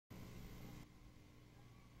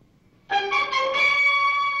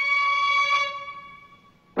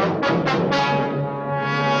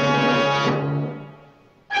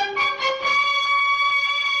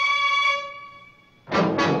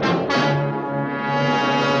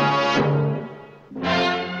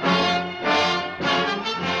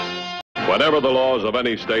Whenever the laws of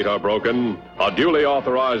any state are broken, a duly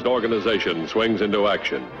authorized organization swings into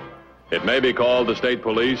action. It may be called the state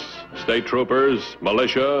police, state troopers,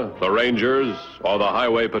 militia, the rangers, or the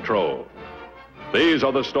highway patrol. These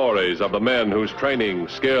are the stories of the men whose training,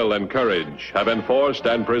 skill, and courage have enforced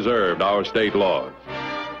and preserved our state laws.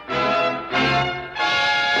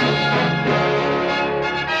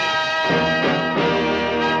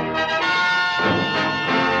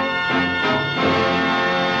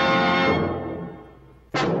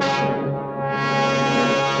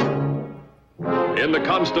 In the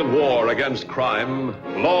constant war against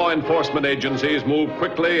crime, law enforcement agencies move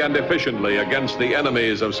quickly and efficiently against the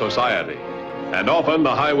enemies of society. And often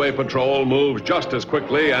the highway patrol moves just as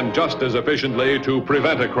quickly and just as efficiently to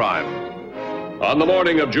prevent a crime. On the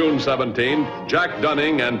morning of June 17th, Jack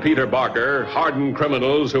Dunning and Peter Barker, hardened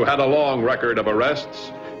criminals who had a long record of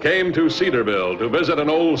arrests, came to Cedarville to visit an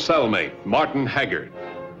old cellmate, Martin Haggard.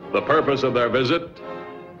 The purpose of their visit?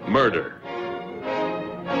 Murder.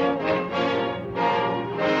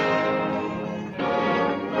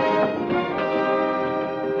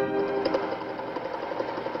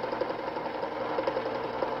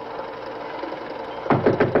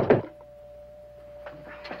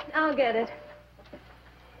 I'll get it.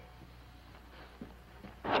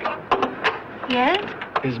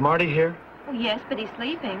 Yes? Is Marty here? Oh, yes, but he's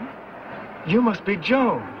sleeping. You must be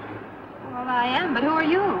Joan. Well, I am, but who are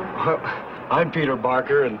you? Well, I'm Peter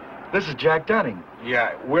Barker, and this is Jack Dunning.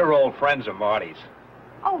 Yeah, we're old friends of Marty's.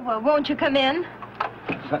 Oh, well, won't you come in?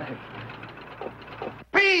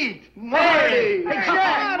 Pete! Marty! Hey,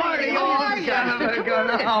 Jack! Marty!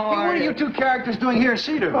 What are you two characters doing here,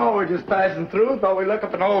 Cedar? Oh, we're just passing through. Thought we'd look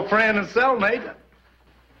up an old friend and cellmate.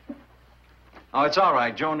 Oh, it's all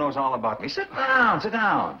right. Joan knows all about me. Sit down, sit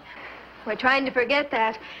down. We're trying to forget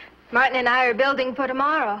that. Martin and I are building for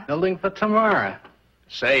tomorrow. Building for tomorrow.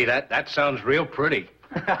 Say, that sounds real pretty.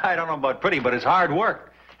 I don't know about pretty, but it's hard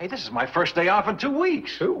work. Hey, this is my first day off in 2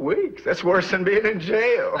 weeks. 2 weeks? That's worse than being in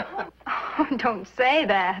jail. Oh, don't say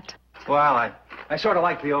that. Well, I sort of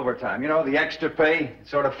like the overtime. You know, the extra pay. It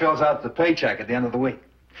sort of fills out the paycheck at the end of the week.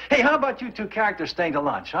 Hey, how about you two characters staying to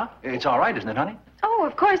lunch, huh? It's all right, isn't it, honey? Oh,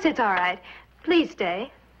 of course it's all right. Please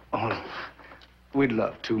stay. Oh, we'd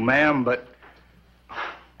love to, ma'am, but...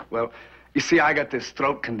 Well, you see, I got this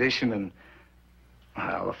throat condition, and...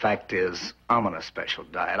 Well, the fact is, I'm on a special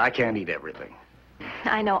diet. I can't eat everything.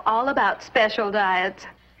 I know all about special diets.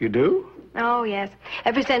 You do? Oh, yes.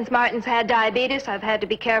 Ever since Martin's had diabetes, I've had to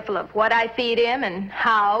be careful of what I feed him and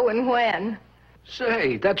how and when.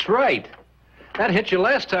 Say, that's right. That hit you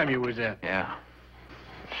last time you was in. Yeah.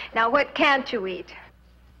 Now, what can't you eat?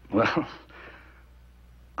 Well,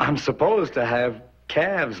 I'm supposed to have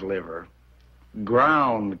calf's liver.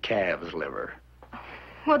 Ground calf's liver.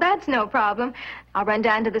 Well, that's no problem. I'll run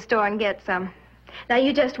down to the store and get some. Now,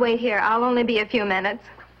 you just wait here. I'll only be a few minutes.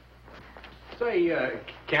 Say,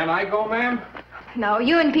 can I go, ma'am? No,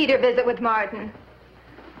 you and Peter visit with Martin.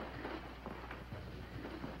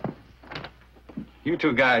 You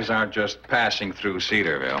two guys aren't just passing through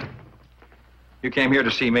Cedarville. You came here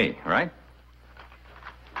to see me, right?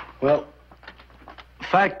 Well,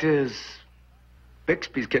 fact is,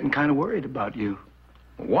 Bixby's getting kind of worried about you.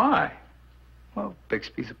 Why? Well,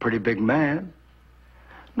 Bixby's a pretty big man.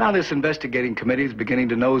 Now this investigating committee is beginning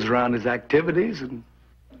to nose around his activities, and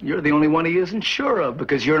you're the only one he isn't sure of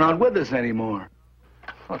because you're not with us anymore.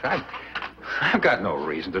 Look, I've got no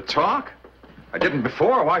reason to talk. I didn't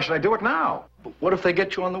before. Why should I do it now? But what if they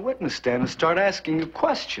get you on the witness stand and start asking you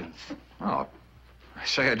questions? Oh, I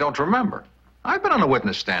say I don't remember. I've been on a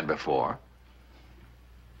witness stand before.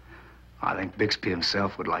 I think Bixby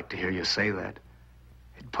himself would like to hear you say that.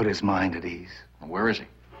 It'd put his mind at ease. Well, where is he?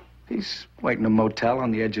 He's waiting in a motel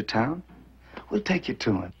on the edge of town. We'll take you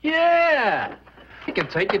to him. Yeah. He can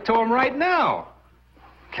take you to him right now.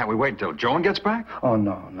 Can't we wait until Joan gets back? Oh,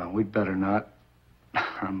 no, we'd better not.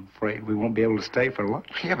 I'm afraid we won't be able to stay for lunch.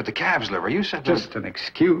 Yeah, but the calf's liver, you said... Just an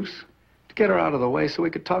excuse to get her out of the way so we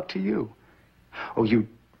could talk to you. Oh, you'd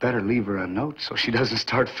better leave her a note so she doesn't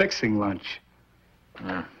start fixing lunch.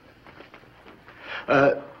 Yeah.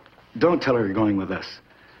 Don't tell her you're going with us.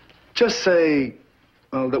 Just say,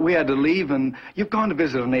 well, that we had to leave and you've gone to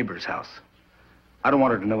visit a neighbor's house. I don't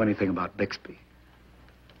want her to know anything about Bixby.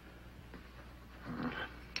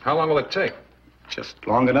 How long will it take? Just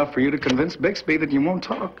long enough for you to convince Bixby that you won't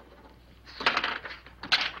talk.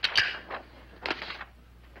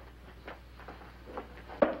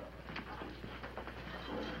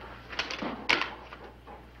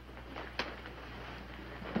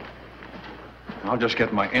 I'll just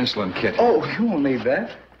get my insulin kit. Oh, you won't need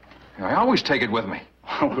that. I always take it with me.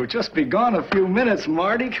 We'll just be gone a few minutes,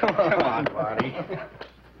 Marty. Come on, Marty.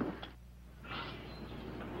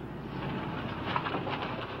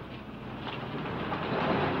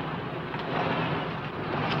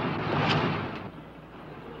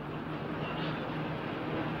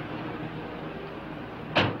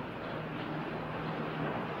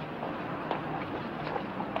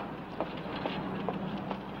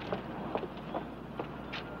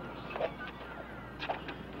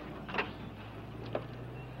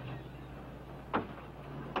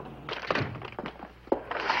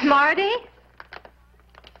 Marty?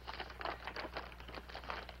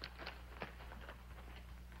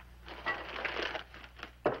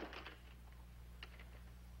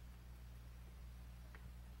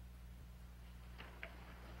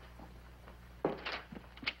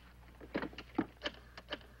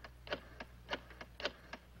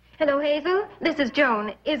 Hello, Hazel. This is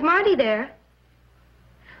Joan. Is Marty there?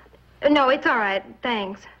 No, it's all right.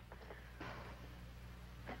 Thanks.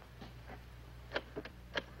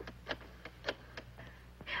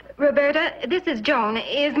 Roberta, this is Joan.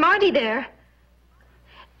 Is Marty there?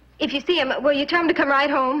 If you see him, will you tell him to come right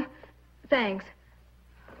home? Thanks.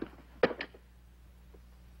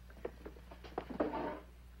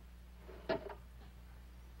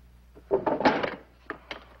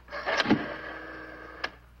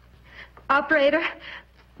 Operator,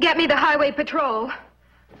 get me the highway patrol.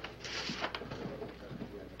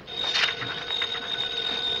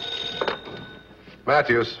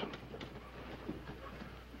 Matthews.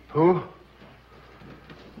 Who?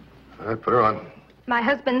 All right, put her on. My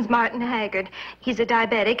husband's Martin Haggard. He's a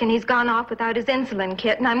diabetic, and he's gone off without his insulin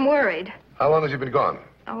kit, and I'm worried. How long has he been gone?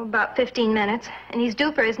 Oh, about 15 minutes. And he's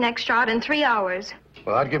due for his next shot in 3 hours.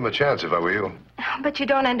 Well, I'd give him a chance if I were you. But you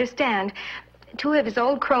don't understand. 2 of his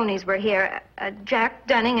old cronies were here, a Jack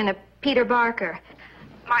Dunning and a Peter Barker.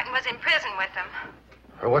 Martin was in prison with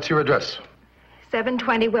them. What's your address?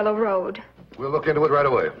 720 Willow Road. We'll look into it right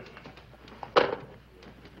away.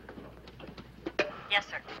 Yes,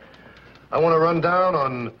 sir. I want to run down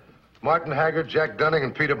on Martin Haggard, Jack Dunning,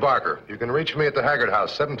 and Peter Barker. You can reach me at the Haggard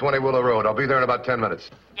house, 720 Willow Road. I'll be there in about 10 minutes.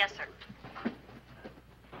 Yes, sir.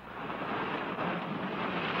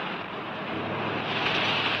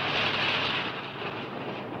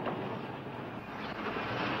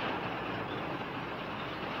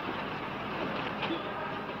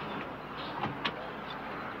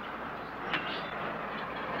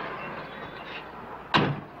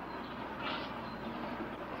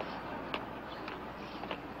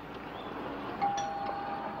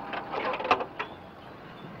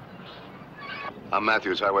 I'm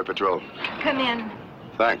Matthews, Highway Patrol. Come in.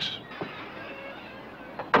 Thanks.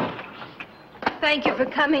 Thank you for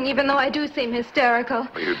coming, even though I do seem hysterical.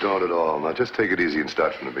 Well, you don't at all. Now, just take it easy and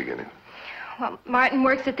start from the beginning. Well, Martin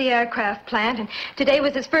works at the aircraft plant, and today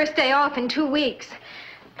was his first day off in 2 weeks.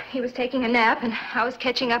 He was taking a nap, and I was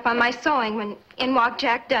catching up on my sewing when in walked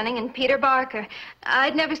Jack Dunning and Peter Barker.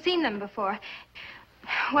 I'd never seen them before.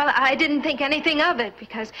 Well, I didn't think anything of it,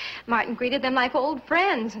 because Martin greeted them like old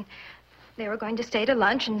friends, and they were going to stay to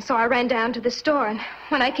lunch, and so I ran down to the store, and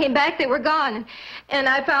when I came back, they were gone, and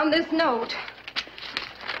I found this note.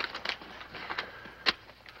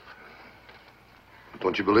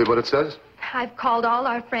 Don't you believe what it says? I've called all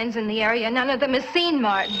our friends in the area. None of them has seen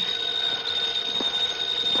Martin.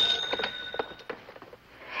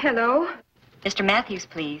 Hello? Mr. Matthews,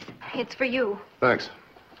 please. It's for you. Thanks.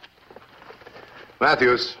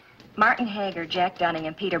 Matthews. Martin Hager, Jack Dunning,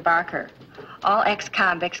 and Peter Barker. All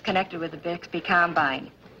ex-convicts connected with the Bixby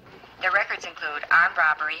Combine. Their records include armed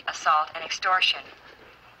robbery, assault, and extortion.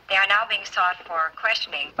 They are now being sought for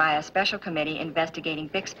questioning by a special committee investigating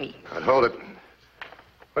Bixby. Hold it.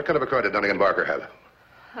 What kind of a car did Dunning and Barker have?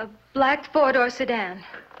 A black four-door sedan.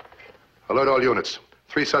 Alert all units.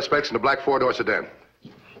 3 suspects in a black 4-door sedan.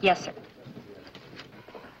 Yes, sir.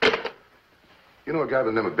 You know a guy by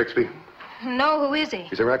the name of Bixby? No, who is he?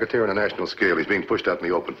 He's a racketeer on a national scale. He's being pushed out in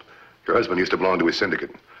the open. Your husband used to belong to his syndicate.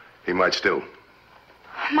 He might still.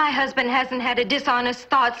 My husband hasn't had a dishonest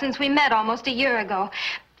thought since we met almost a year ago.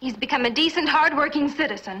 He's become a decent, hard-working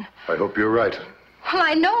citizen. I hope you're right. Well,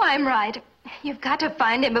 I know I'm right. You've got to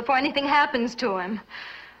find him before anything happens to him.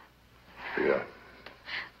 Yeah.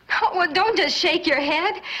 Oh, well, don't just shake your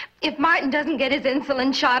head. If Martin doesn't get his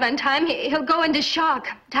insulin shot on time, he'll go into shock.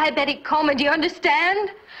 Diabetic coma, do you understand?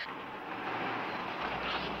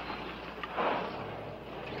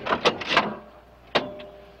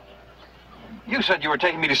 You said you were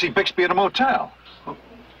taking me to see Bixby at a motel. Well,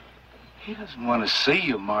 he doesn't want to see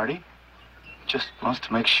you, Marty. He just wants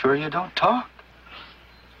to make sure you don't talk.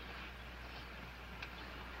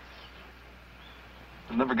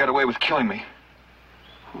 He'll never get away with killing me.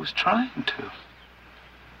 was trying to.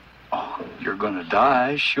 Oh, you're gonna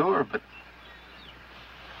die, sure, but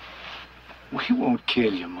we won't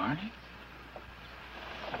kill you, Marty.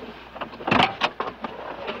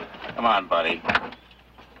 Come on, buddy.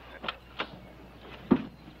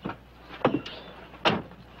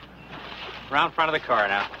 Around front of the car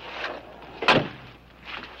now.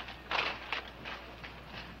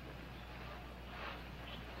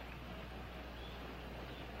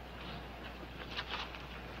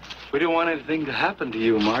 We don't want anything to happen to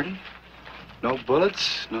you, Marty. No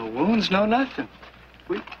bullets, no wounds, no nothing.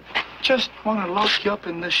 We just want to lock you up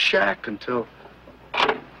in this shack until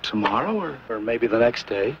tomorrow or maybe the next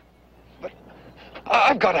day. But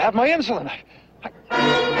I've got to have my insulin.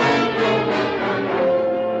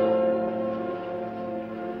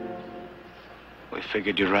 We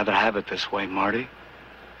figured you'd rather have it this way, Marty,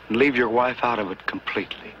 and leave your wife out of it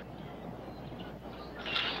completely.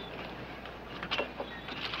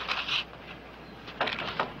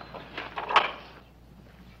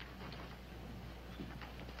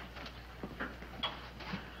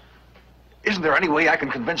 Isn't there any way I can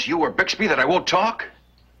convince you or Bixby that I won't talk?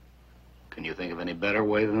 Can you think of any better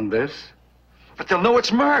way than this? But they'll know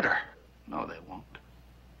it's murder. No, they won't.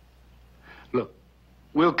 Look,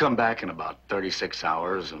 we'll come back in about 36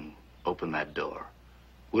 hours and open that door.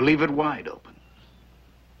 We'll leave it wide open.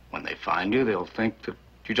 When they find you, they'll think that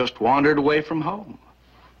you just wandered away from home.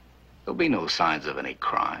 There'll be no signs of any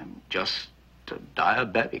crime, just a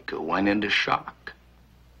diabetic who went into shock.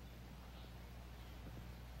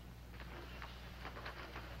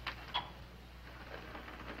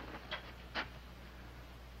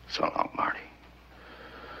 So long, Marty.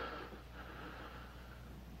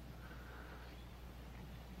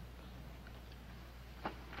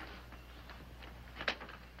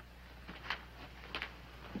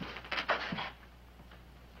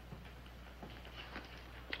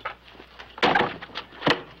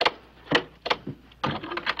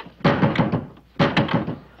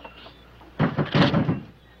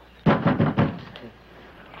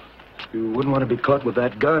 You wouldn't want to be caught with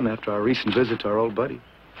that gun after our recent visit to our old buddy.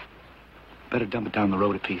 Better dump it down the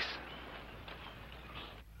road a piece.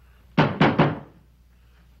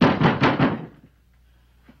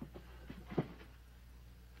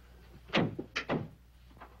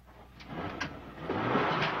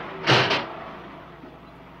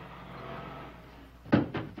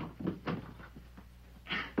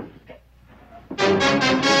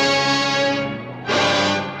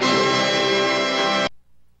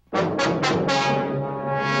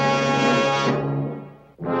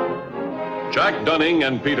 Jack Dunning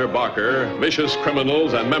and Peter Barker, vicious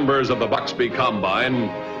criminals and members of the Buxby Combine,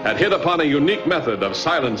 had hit upon a unique method of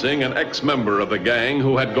silencing an ex-member of the gang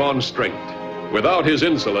who had gone straight. Without his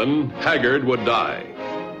insulin, Haggard would die.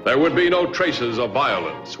 There would be no traces of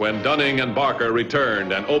violence when Dunning and Barker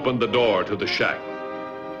returned and opened the door to the shack.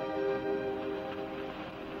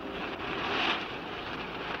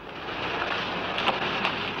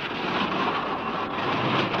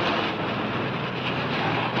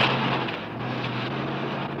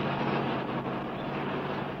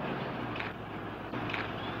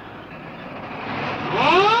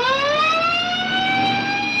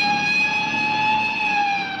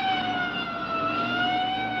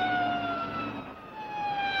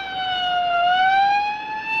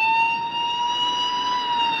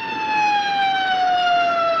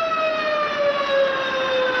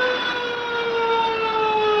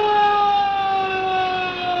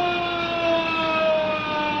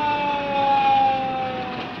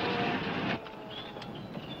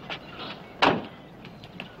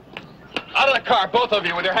 Both of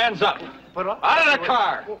you with your hands up. Out of the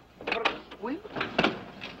car. All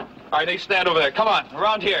right, they stand over there. Come on,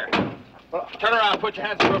 around here. Turn around, put your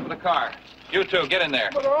hands on the roof of the car. You two, get in there.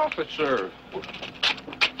 But, officer,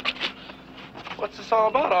 what's this all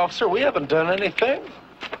about, officer? We haven't done anything.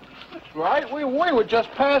 That's right. We were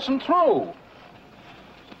just passing through.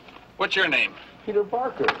 What's your name? Peter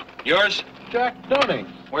Barker. Yours? Jack Dunning.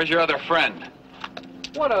 Where's your other friend?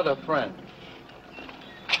 What other friend?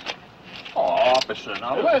 Oh, officer,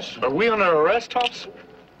 now listen. Are we under arrest, officer?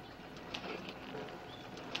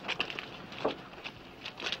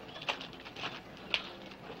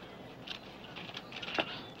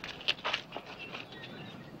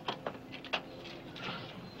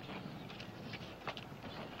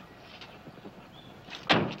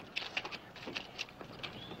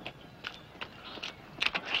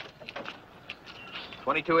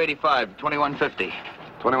 $22.85, $21.50.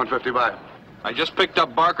 $21.50 by. I just picked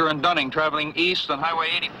up Barker and Dunning traveling east on Highway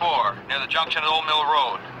 84 near the junction of Old Mill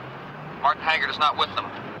Road. Martin Haggard is not with them.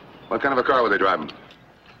 What kind of a car were they driving?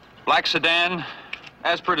 Black sedan,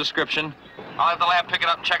 As per description. I'll have the lab pick it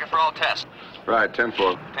up and check it for all tests. Right,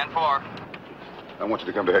 10-4. 10-4. I want you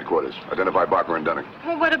to come to headquarters. Identify Barker and Dunning.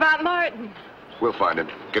 Well, what about Martin? We'll find him.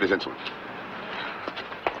 Get his insulin.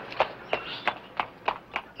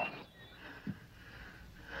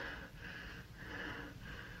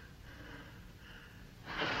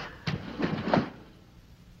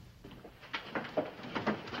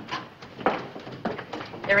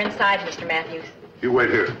 They're inside, Mr. Matthews. You wait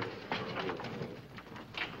here.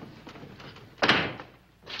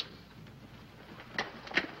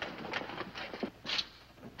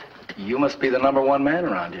 You must be the #1 man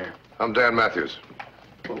around here. I'm Dan Matthews.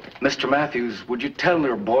 Well, Mr. Matthews, would you tell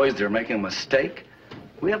their boys they're making a mistake?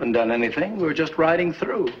 We haven't done anything. We were just riding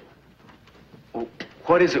through. Well,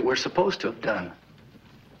 what is it we're supposed to have done?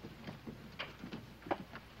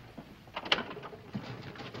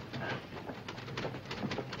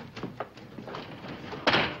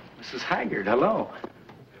 Mrs. Haggard, hello.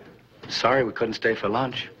 Sorry we couldn't stay for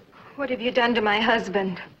lunch. What have you done to my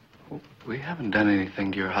husband? We haven't done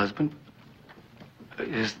anything to your husband.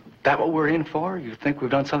 Is that what we're in for? You think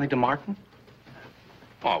we've done something to Martin?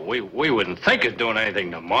 Oh, we wouldn't think of doing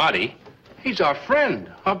anything to Marty. He's our friend,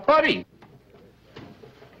 our buddy.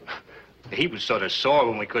 He was sort of sore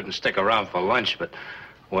when we couldn't stick around for lunch, but,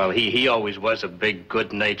 well, he always was a big,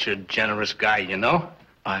 good-natured, generous guy, you know?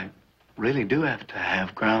 I really do have to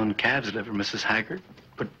have ground calves liver, Mrs. Haggard,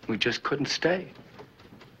 but we just couldn't stay.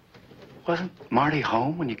 Wasn't Marty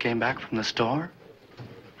home when you came back from the store?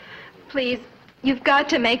 Please, you've got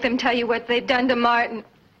to make them tell you what they've done to Martin.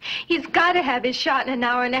 He's got to have his shot in an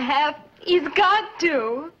hour and a half. He's got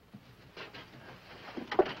to.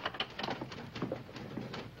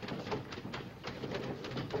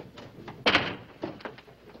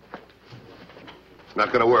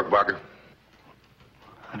 Not going to work, Barker.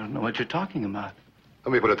 I don't know what you're talking about.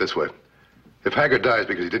 Let me put it this way. If Haggard dies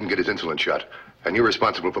because he didn't get his insulin shot, and you're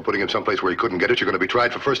responsible for putting him someplace where he couldn't get it, you're going to be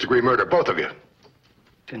tried for first-degree murder, both of you.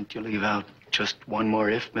 Didn't you leave out just one more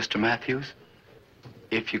if, Mr. Matthews?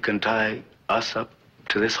 If you can tie us up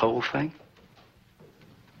to this whole thing?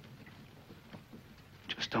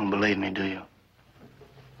 Just don't believe me, do you?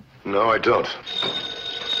 No, I don't.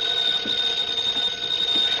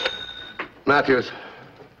 Matthews.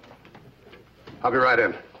 I'll be right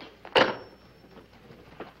in.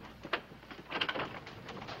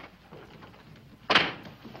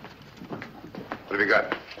 What have you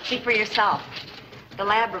got? See for yourself. The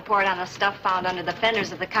lab report on the stuff found under the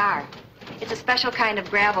fenders of the car. It's a special kind of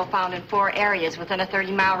gravel found in 4 areas within a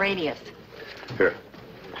 30-mile radius. Here.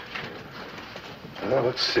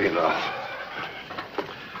 Let's see now.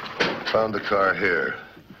 Found the car here.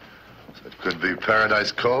 So it could be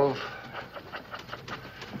Paradise Cove,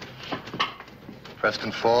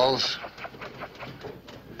 Preston Falls,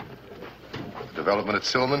 development at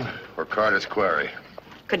Silman, or Carter's Quarry.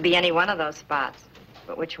 Could be any one of those spots.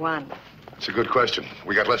 But which one? That's a good question.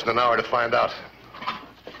 We got less than an hour to find out.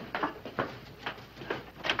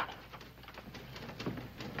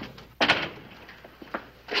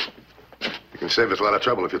 You can save us a lot of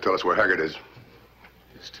trouble if you tell us where Haggard is.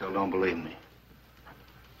 You still don't believe me?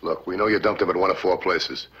 Look, we know you dumped him at one of 4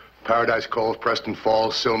 places. Paradise Cove, Preston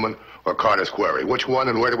Falls, Silman, or Carter's Quarry. Which one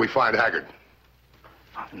and where do we find Haggard?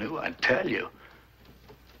 I knew I'd tell you.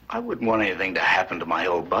 I wouldn't want anything to happen to my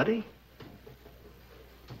old buddy.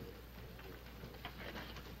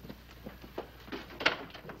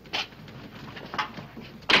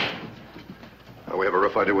 We have a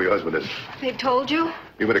rough idea where your husband is. They've told you?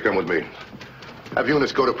 You better come with me. Have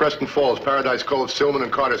units go to Preston Falls, Paradise Cove, Silman,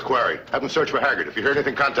 and Carter's Quarry. Have them search for Haggard. If you hear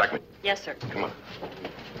anything, contact me. Yes, sir. Come on.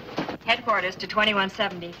 Headquarters to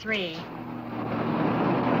 2173.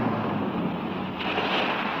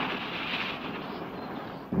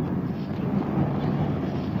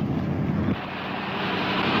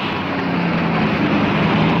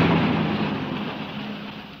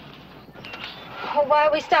 Well, why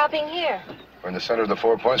are we stopping here? We're in the center of the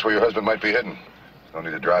 4 points where your husband might be hidden. No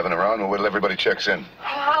need of driving around. We'll wait till everybody checks in.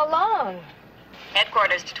 How long?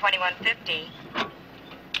 Headquarters to 2150.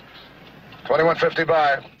 2150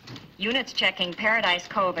 by. Units checking Paradise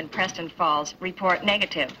Cove and Preston Falls report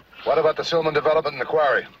negative. What about the Silman development and the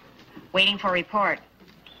quarry? Waiting for report.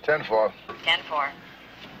 10-4. 10-4.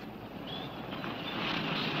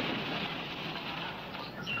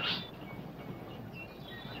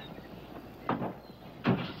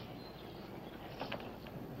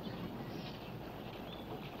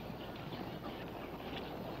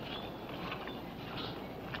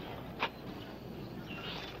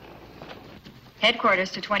 Headquarters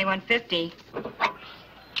to 2150.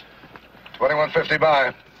 2150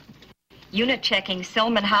 by. Unit checking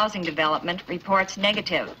Silman Housing Development reports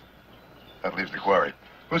negative. That leaves the quarry.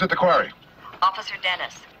 Who's at the quarry? Officer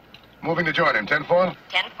Dennis. Moving to join him. 10-4?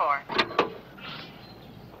 10-4.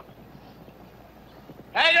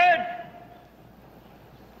 Haggard!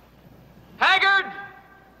 Haggard!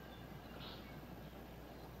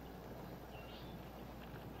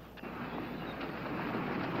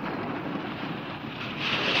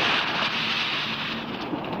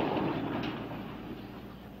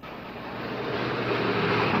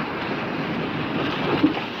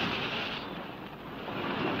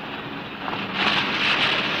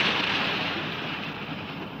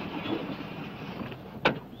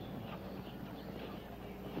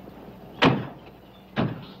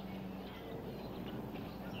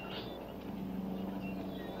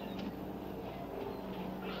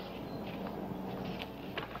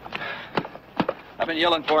 I've been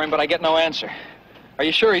yelling for him, but I get no answer. Are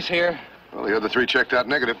you sure he's here? Well, the other three checked out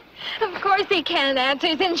negative. Of course he can't answer.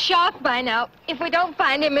 He's in shock by now. If we don't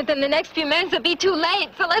find him within the next few minutes, it'll be too late.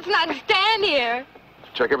 So let's not stand here.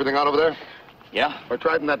 Check everything out over there? Yeah? Or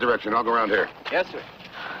try it in that direction. I'll go around here. Yes, sir.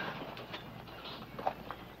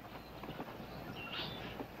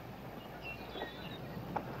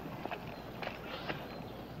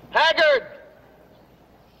 Haggard!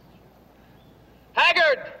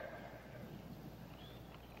 Haggard!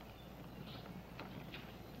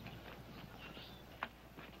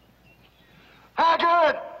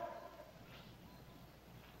 Haggard!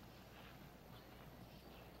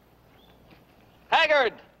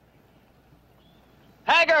 Haggard!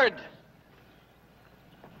 Haggard!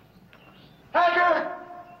 Haggard!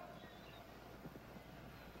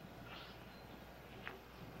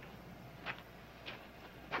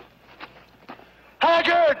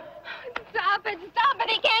 Haggard! Stop it, stop it.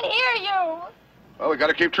 He can't hear you. Well, we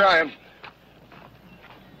gotta keep trying.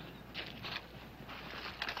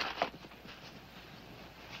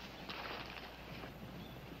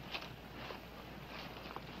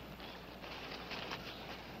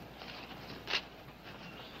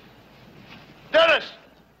 Dennis!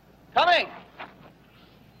 Coming!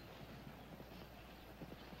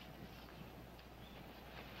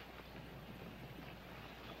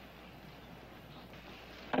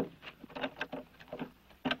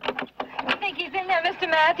 You think he's in there, Mr.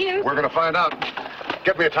 Matthews? We're gonna find out.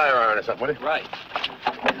 Get me a tire iron or something, will you? Right.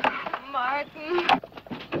 Martin.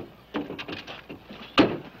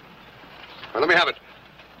 Now, let me have it.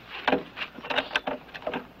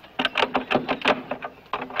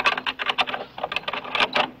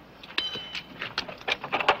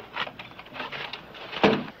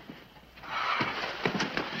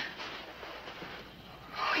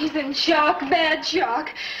 He's in shock, bad shock.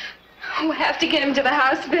 We'll have to get him to the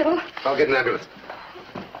hospital. I'll get an ambulance.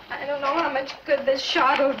 I don't know how much good this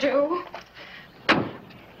shot will do.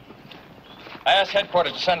 I asked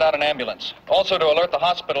headquarters to send out an ambulance. Also to alert the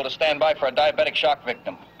hospital to stand by for a diabetic shock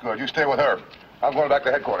victim. Good. You stay with her. I'm going back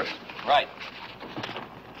to headquarters. Right.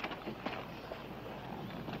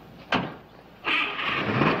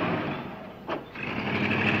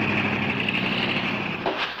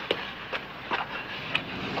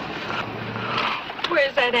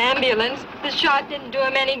 Where's that ambulance? The shot didn't do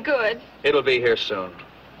him any good. It'll be here soon.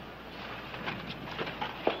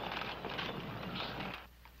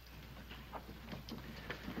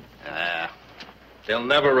 They'll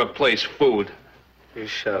never replace food. You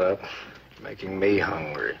shut up. You're making me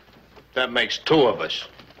hungry. That makes two of us.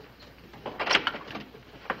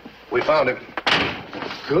 We found him.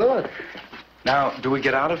 Good. Now, do we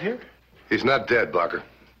get out of here? He's not dead, Barker.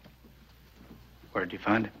 Where did you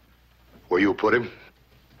find him? Where you put him?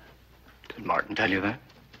 Did Martin tell you that?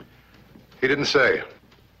 He didn't say.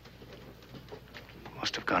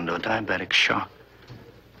 Must have gone to a diabetic shock.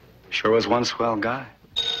 Sure was one swell guy.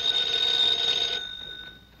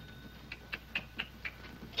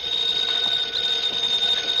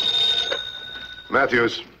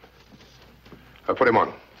 Matthews. I put him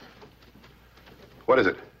on. What is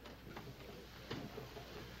it?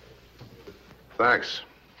 Thanks.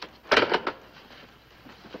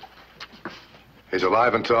 He's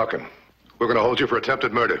alive and talking. We're going to hold you for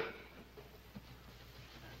attempted murder.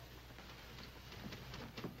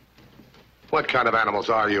 What kind of animals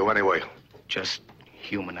are you, anyway? Just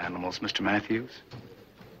human animals, Mr. Matthews.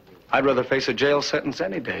 I'd rather face a jail sentence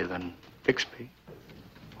any day than Bixby.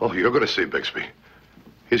 Oh, you're going to see Bixby.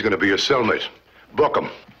 He's going to be your cellmate. Book him.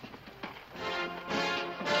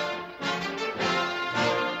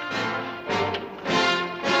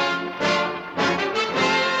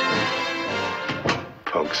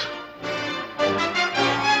 Punks.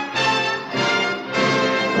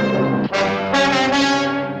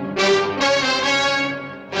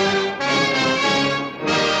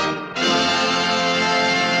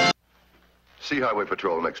 see Highway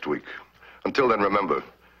Patrol next week. Until then, remember,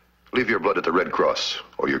 leave your blood at the Red Cross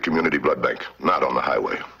or your community blood bank, not on the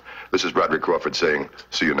highway. This is Broderick Crawford saying,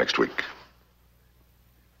 see you next week.